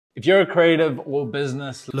If you're a creative or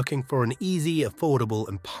business looking for an easy, affordable,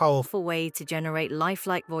 and powerful way to generate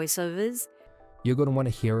lifelike voiceovers, you're going to want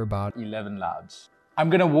to hear about 11 Labs. I'm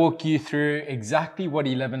going to walk you through exactly what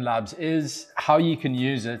 11 Labs is, how you can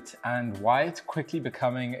use it, and why it's quickly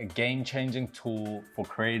becoming a game-changing tool for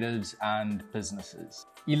creatives and businesses.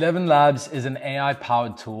 11 Labs is an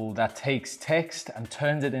AI-powered tool that takes text and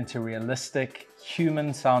turns it into realistic,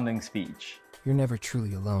 human-sounding speech. You're never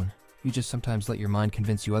truly alone. You just sometimes let your mind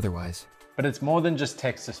convince you otherwise. But it's more than just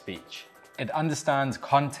text-to-speech. It understands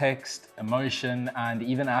context, emotion, and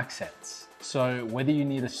even accents. So whether you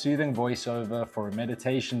need a soothing voiceover for a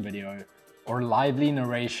meditation video or a lively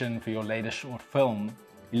narration for your latest short film,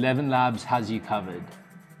 11 Labs has you covered.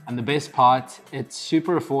 And the best part, it's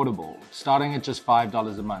super affordable, starting at just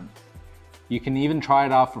 $5 a month. You can even try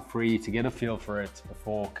it out for free to get a feel for it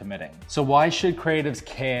before committing. So why should creatives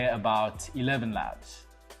care about 11 Labs?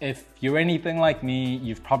 If you're anything like me,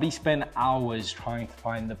 you've probably spent hours trying to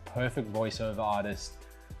find the perfect voiceover artist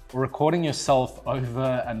or recording yourself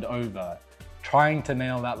over and over, trying to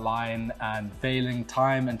nail that line and failing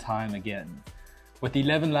time and time again. With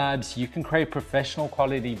 11 Labs, you can create professional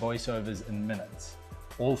quality voiceovers in minutes,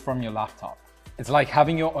 all from your laptop. It's like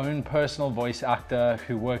having your own personal voice actor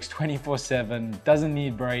who works 24/7, doesn't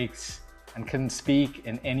need breaks, and can speak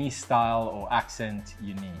in any style or accent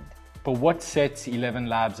you need. But what sets 11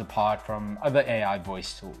 Labs apart from other AI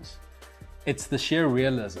voice tools? It's the sheer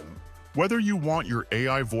realism. Whether you want your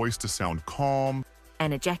AI voice to sound calm,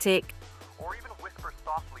 energetic, or even whisper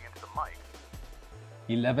softly into the mic,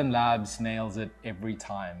 11 Labs nails it every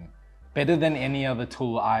time. Better than any other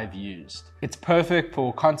tool I've used. It's perfect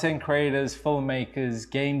for content creators, filmmakers,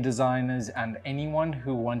 game designers, and anyone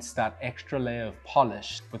who wants that extra layer of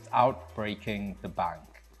polish without breaking the bank.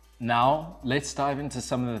 Now, let's dive into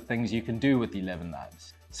some of the things you can do with 11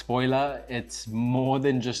 Labs. Spoiler, it's more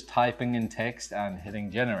than just typing in text and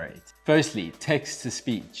hitting generate. Firstly,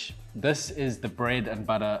 text-to-speech. This is the bread and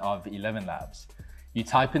butter of 11 Labs. You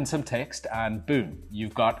type in some text and boom,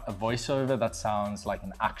 you've got a voiceover that sounds like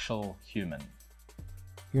an actual human.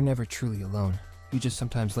 You're never truly alone. You just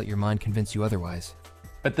sometimes let your mind convince you otherwise.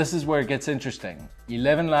 But this is where it gets interesting.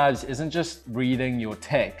 11 Labs isn't just reading your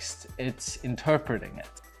text, it's interpreting it.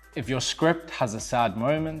 If your script has a sad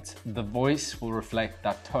moment, the voice will reflect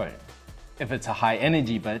that tone. If it's a high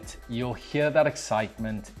energy bit, you'll hear that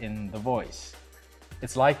excitement in the voice.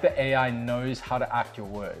 It's like the AI knows how to act your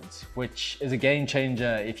words, which is a game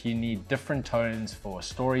changer if you need different tones for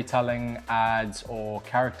storytelling, ads, or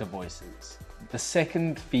character voices. The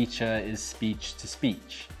second feature is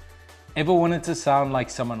speech-to-speech. Ever wanted to sound like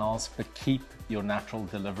someone else but keep your natural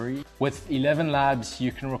delivery? With 11 Labs,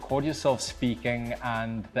 you can record yourself speaking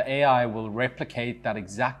and the AI will replicate that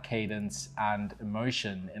exact cadence and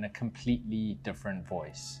emotion in a completely different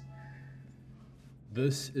voice.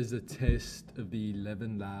 This is a test of the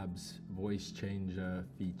 11 Labs voice changer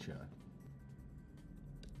feature.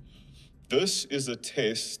 this is a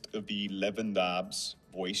test of the 11 Labs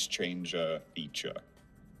voice changer feature.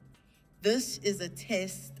 This is a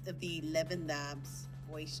test of the 11 Labs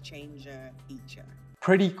voice changer feature.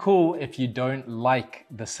 Pretty cool if you don't like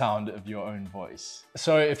the sound of your own voice.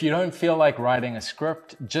 So if you don't feel like writing a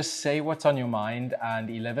script, just say what's on your mind and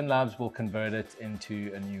 11 Labs will convert it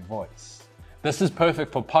into a new voice. This is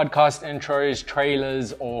perfect for podcast intros,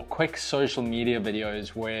 trailers, or quick social media videos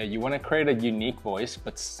where you want to create a unique voice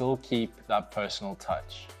but still keep that personal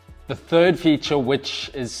touch. The third feature,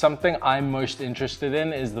 which is something I'm most interested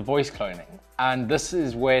in, is the voice cloning. And this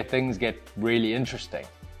is where things get really interesting.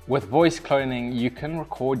 With voice cloning, you can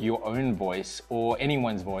record your own voice or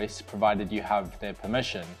anyone's voice, provided you have their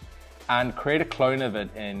permission, and create a clone of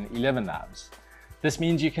it in 11 Labs. This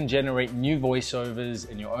means you can generate new voiceovers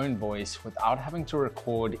in your own voice without having to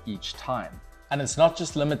record each time. And it's not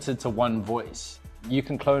just limited to one voice. You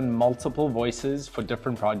can clone multiple voices for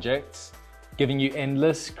different projects, giving you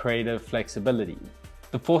endless creative flexibility.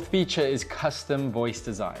 The fourth feature is custom voice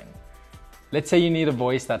design. Let's say you need a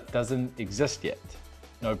voice that doesn't exist yet.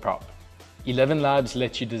 No problem. 11 Labs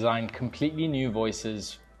lets you design completely new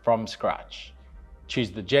voices from scratch.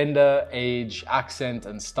 Choose the gender, age, accent,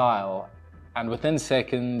 and style, and within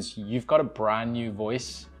seconds, you've got a brand new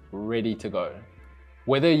voice ready to go.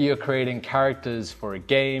 Whether you're creating characters for a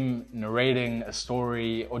game, narrating a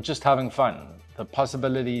story, or just having fun, the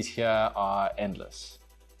possibilities here are endless.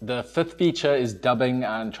 The fifth feature is dubbing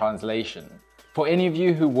and translation. For any of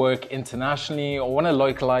you who work internationally or want to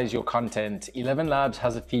localize your content, 11 Labs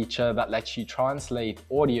has a feature that lets you translate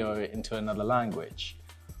audio into another language,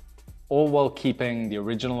 all while keeping the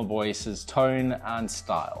original voice's tone and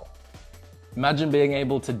style. Imagine being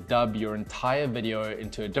able to dub your entire video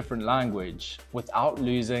into a different language without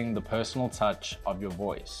losing the personal touch of your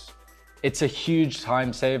voice. It's a huge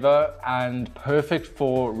time saver and perfect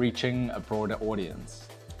for reaching a broader audience.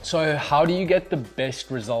 So how do you get the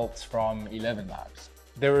best results from 11 Labs?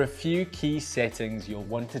 There are a few key settings you'll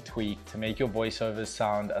want to tweak to make your voiceovers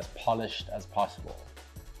sound as polished as possible.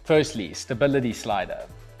 Firstly, stability slider.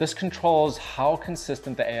 This controls how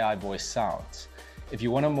consistent the AI voice sounds. If you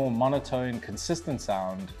want a more monotone, consistent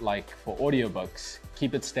sound, like for audiobooks,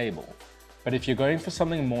 keep it stable. But if you're going for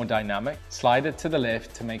something more dynamic, slide it to the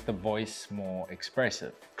left to make the voice more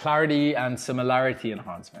expressive. Clarity and similarity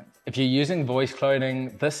enhancement. If you're using voice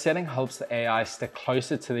cloning, this setting helps the AI stick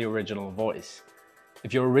closer to the original voice.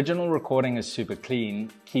 If your original recording is super clean,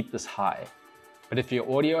 keep this high. But if your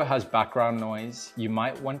audio has background noise, you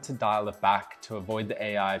might want to dial it back to avoid the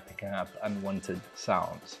AI picking up unwanted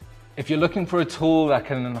sounds. If you're looking for a tool that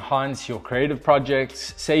can enhance your creative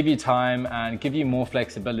projects, save you time, and give you more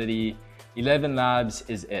flexibility, 11 Labs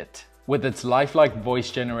is it. With its lifelike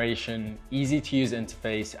voice generation, easy to use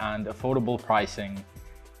interface, and affordable pricing,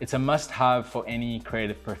 it's a must-have for any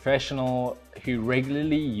creative professional who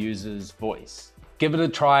regularly uses voice. Give it a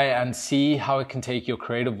try and see how it can take your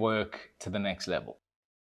creative work to the next level.